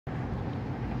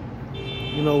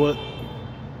You know what?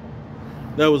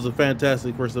 That was a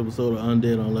fantastic first episode of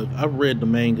Undead Unluck. I've read the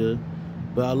manga,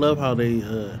 but I love how they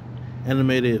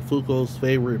animated Fuko's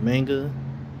favorite manga.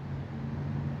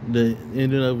 The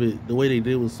ending of it, the way they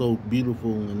did was so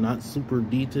beautiful and not super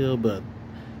detailed, but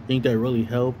I think that really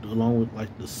helped, along with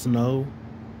like the snow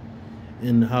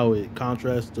and how it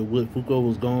contrasts to what Fuko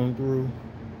was going through.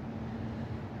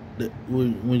 That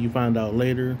when you find out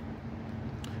later,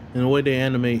 and the way they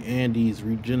animate Andy's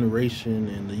regeneration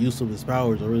and the use of his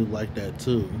powers, I really like that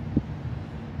too.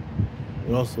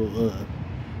 But also,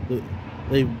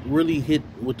 they really hit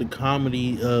with the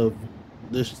comedy of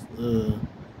this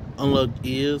Unluck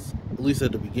is, at least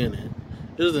at the beginning.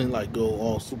 It doesn't like go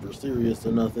all super serious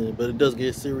or nothing, but it does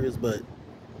get serious. But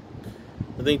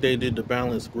I think they did the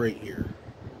balance great here.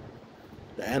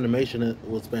 The animation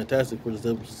was fantastic for this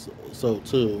episode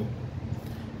too.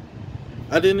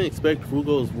 I didn't expect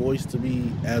Fugo's voice to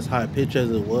be as high pitched as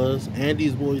it was.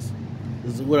 Andy's voice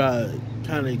is what I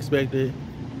kind of expected,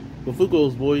 but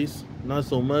Fugo's voice not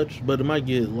so much. But it might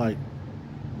get like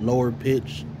lower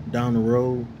pitch down the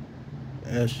road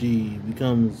as she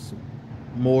becomes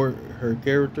more her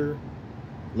character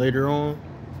later on.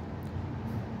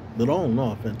 But all in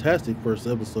all, fantastic first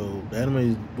episode. The anime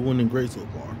is doing great so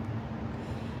far.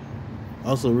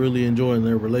 Also really enjoying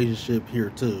their relationship here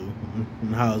too,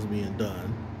 and how it's being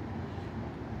done.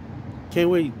 Can't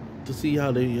wait to see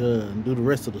how they do the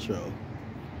rest of the show.